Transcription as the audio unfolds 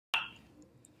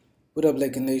What up,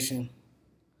 Laker Nation?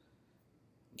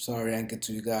 I'm sorry I didn't get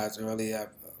to you guys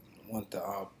earlier. I wanted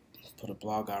to put a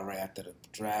blog out right after the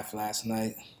draft last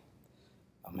night.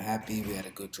 I'm happy we had a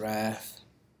good draft.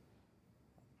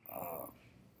 Uh,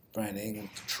 Brandon Ingram,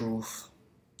 the truth.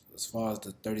 As far as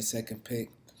the 32nd pick,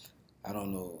 I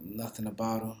don't know nothing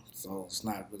about him, so it's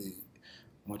not really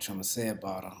much I'm going to say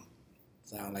about him.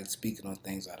 So I don't like speaking on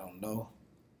things I don't know.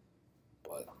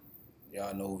 But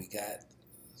y'all know who we got.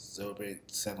 Zilbert,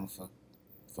 7 foot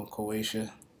from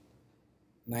Croatia,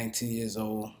 19 years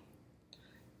old.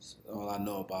 That's all I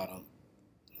know about him.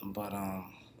 But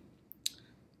I'm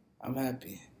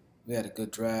happy. We had a good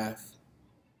draft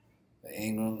for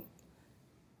Ingram,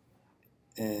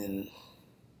 and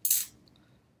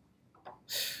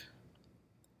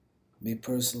me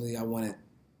personally, I wanted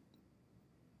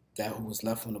that who was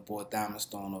left on the board, Diamond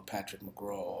Stone or Patrick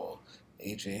McGraw or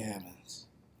AJ Hammonds.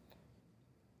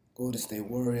 Golden State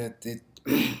Warrior did.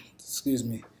 Excuse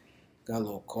me, got a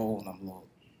little cold and I'm a little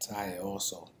tired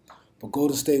also. But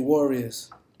Golden State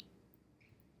Warriors,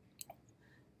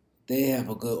 they have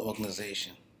a good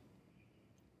organization.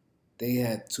 They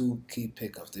had two key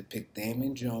pickups. They picked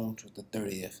Damian Jones with the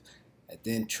 30th, and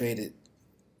then traded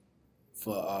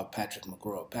for Patrick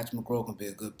McGraw. Patrick McGraw can be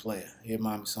a good player. He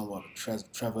reminds me somewhat of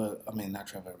not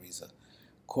Trevor Ariza.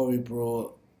 Corey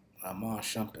Broad, Amon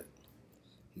Shumpert.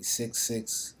 He's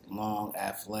 6'6", long,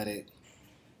 athletic,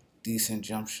 decent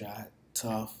jump shot,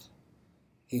 tough.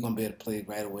 He's going to be able to play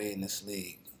right away in this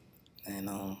league. And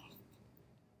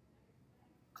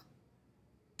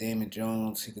Damian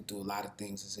Jones, he could do a lot of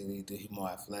things as a leader. He's more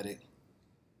athletic.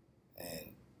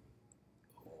 And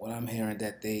what I'm hearing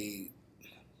that they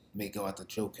may go out to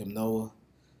Joakim Noah,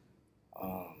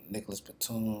 Nicholas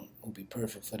Batum, who'd be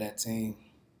perfect for that team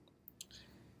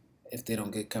if they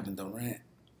don't get Kevin Durant.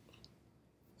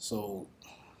 So,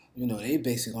 they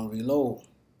basically gonna reload.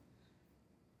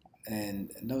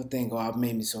 And another thing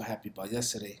made me so happy about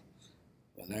yesterday,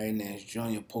 when Larry Nance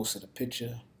Jr. posted a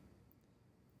picture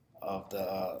of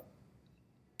the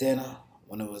dinner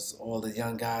when it was all the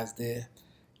young guys there,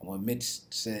 and when Mitch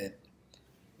said,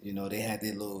 they had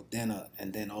their little dinner,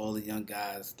 and then all the young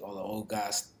guys, all the old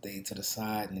guys stayed to the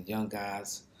side, and the young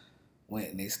guys went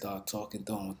and they started talking,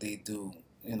 doing what they do.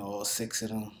 All six of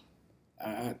them.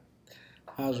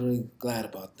 I was really glad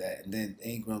about that. And then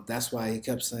Ingram, that's why he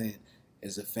kept saying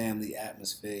it's a family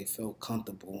atmosphere. He felt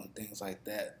comfortable and things like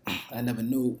that. I never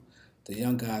knew the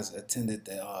young guys attended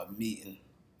the meeting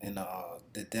and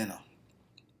the dinner.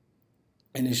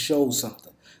 And it shows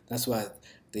something. That's why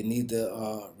they need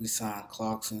to resign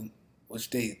Clarkson, which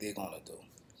they're going to do.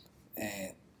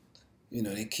 And,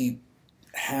 they keep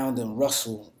hounding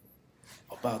Russell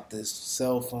about this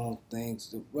cell phone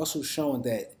things. Russell's showing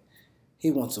that he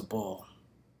wants a ball.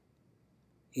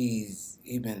 He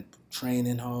been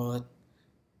training hard.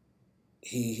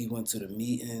 He went to the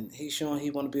meeting. He's showing he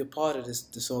want to be a part of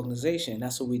this organization.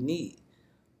 That's what we need.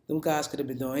 Them guys could have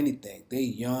been doing anything. They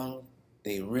young,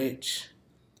 they rich.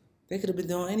 They could have been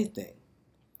doing anything.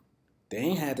 They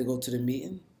ain't had to go to the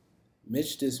meeting.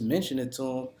 Mitch just mentioned it to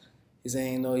him. He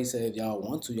said if y'all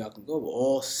want to, y'all can go. But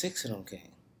all six of them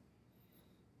came.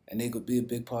 And they could be a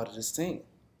big part of this team.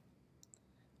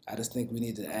 I just think we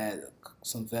need to add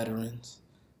some veterans.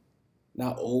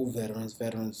 Not old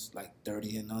veterans like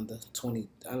 30 and under, 20.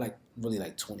 Really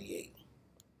like 28.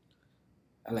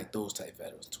 I like those type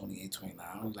veterans, 28, 29.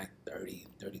 I don't like 30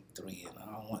 and 33, and I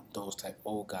don't want those type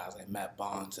old guys like Matt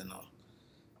Barnes and I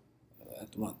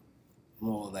want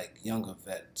more like younger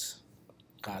vets,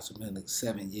 guys who've been like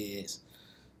 7 years,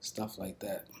 stuff like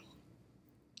that.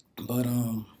 But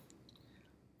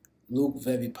Luke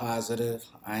very positive.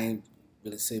 I ain't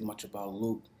really say much about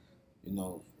Luke,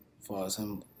 as far as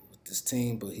him with this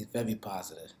team, but he's very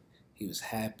positive. He was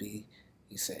happy.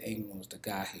 He said Ingram was the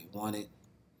guy he wanted.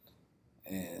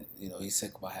 And, he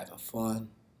said about having fun.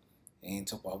 He ain't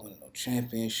talk about winning no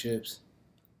championships.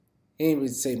 He ain't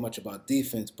really say much about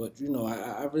defense, but,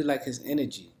 I really like his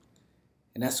energy.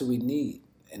 And that's what we need.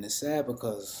 And it's sad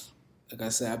because, like I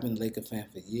said, I've been a Laker fan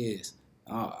for years.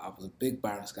 I was a big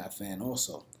Byron Scott fan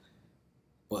also.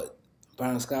 But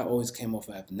Byron Scott always came off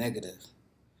as negative.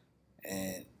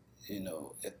 And,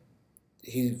 if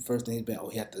he first thing he's been,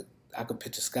 I could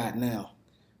picture Scott now.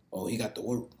 Oh, he got to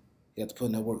work. He got to put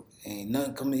in that work. Ain't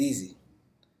nothing coming easy.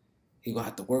 He gonna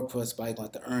have to work for us, but he gonna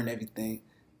have to earn everything,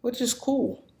 which is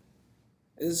cool.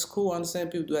 It's cool. I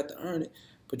understand people do have to earn it,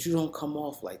 but you don't come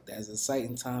off like that. It's an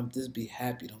exciting time. Just be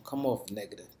happy. Don't come off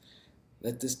negative.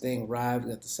 Let this thing ride.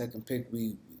 We got the second pick.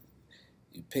 You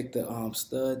pick the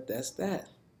stud. That's that.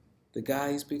 The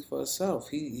guy, he speaks for himself.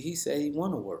 He said he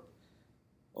want to work.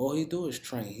 All he do is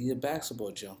train. He a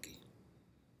basketball junkie.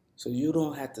 So you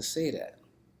don't have to say that.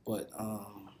 But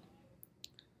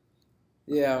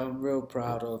yeah, I'm real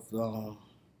proud of what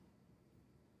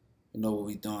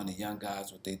we doing, the young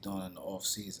guys, what they doing in the off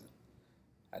season.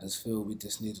 I just feel we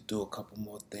just need to do a couple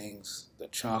more things to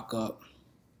chalk up,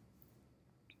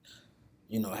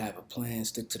 have a plan,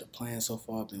 stick to the plan. So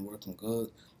far, been working good.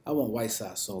 I want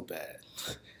Whiteside so bad.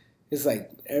 It's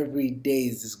like every day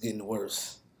is just getting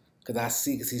worse. Because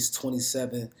he's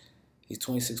 27, he's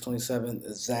 26, 27,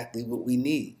 exactly what we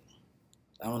need.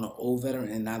 I want an old veteran,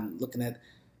 and I'm looking at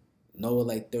Noah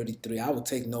like 33. I would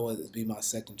take Noah to be my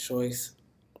second choice.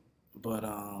 But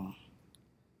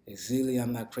Ezeli,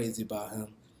 I'm not crazy about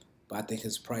him. But I think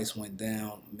his price went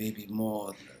down maybe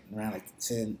more around like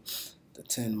the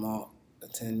 10 mark, the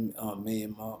 10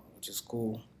 million mark, which is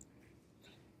cool.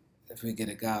 If we get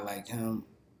a guy like him,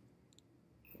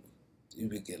 you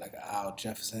would get like an Al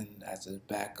Jefferson as a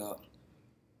backup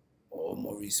or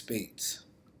Maurice Spates.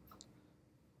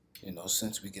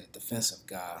 Since we get a defensive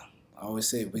guy, I always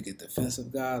say if we get a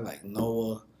defensive guy like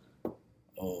Noah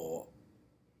or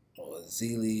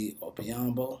Zealy or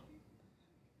Biombo,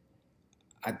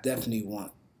 I definitely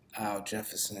want Al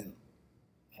Jefferson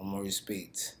or Maurice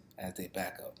Spates as their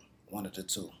backup, one of the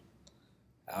two.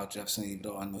 Al Jefferson, even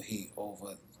though I know he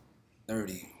over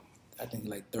 30, I think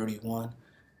like 31,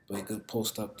 but a good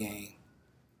post-up game.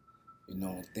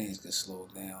 When things get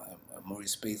slowed down, and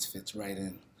Maurice Spates fits right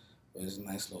in with his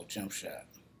nice little jump shot.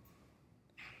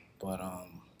 But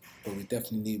we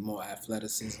definitely need more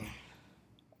athleticism.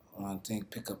 I think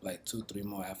pick up like 2, 3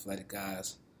 more athletic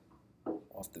guys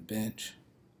off the bench,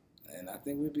 and I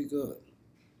think we'd be good.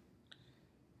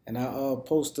 And I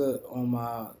posted on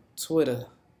my Twitter.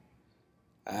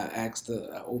 I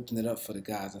opened it up for the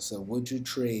guys. I said, would you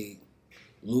trade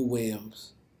Lou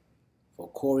Williams for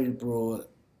Corey Brewer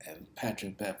and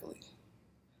Patrick Beverley?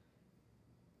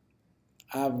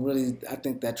 I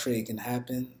think that trade can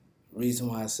happen. Reason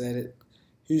why I said it,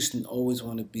 Houston always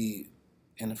want to be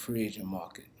in the free agent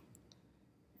market.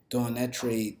 During that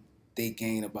trade, they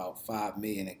gained about $5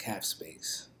 million in cap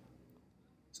space.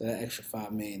 So that extra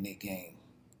 $5 million they gained,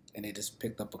 and they just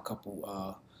picked up a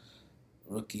couple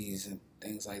rookies and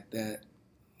things like that.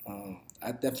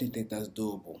 I definitely think that's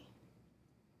doable.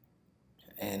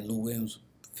 And Lou Williams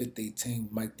fit their team.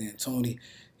 Mike D'Antoni,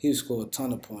 he would score a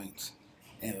ton of points.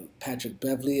 And Patrick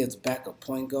Beverley as backup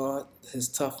point guard, his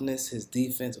toughness, his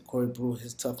defense, Corey Brewer,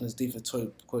 his toughness, defense,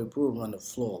 Corey Brewer run the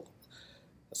floor.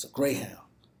 That's a greyhound.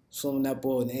 Swimming that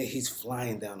ball in the air, he's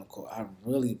flying down the court. I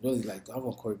really, really like that. I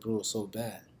want Corey Brewer so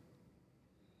bad.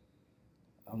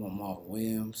 I want Marvin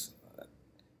Williams.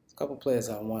 A couple players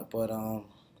I want, but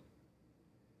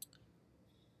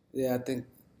yeah, I think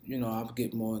I'll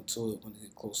get more into it when we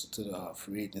get closer to the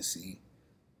free agency.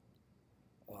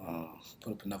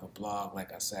 Put up another blog.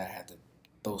 Like I said, I had to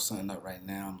throw something up right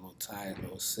now. I'm a little tired, a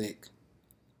little sick,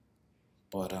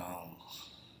 but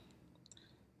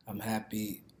I'm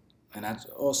happy, and I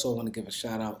also want to give a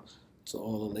shout out to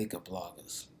all the Laker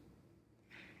bloggers.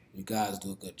 You guys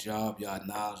do a good job. Y'all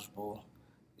knowledgeable.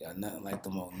 Y'all nothing like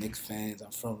them old Knicks fans.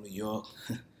 I'm from New York.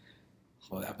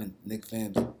 But I've been Knicks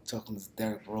fans talking to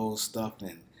Derrick Rose stuff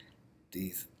and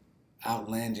these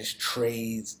outlandish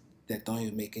trades that don't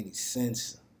even make any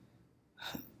sense.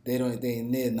 They ain't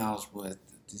near knowledgeable as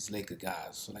these Laker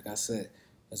guys. So like I said,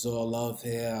 it's all love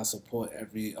here. I support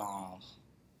every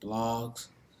blogs.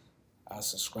 I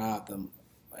subscribe to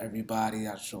everybody.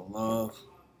 I show love.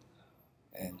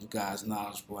 And you guys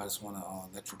knowledgeable. I just want to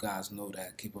let you guys know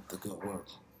that. Keep up the good work.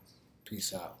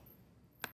 Peace out.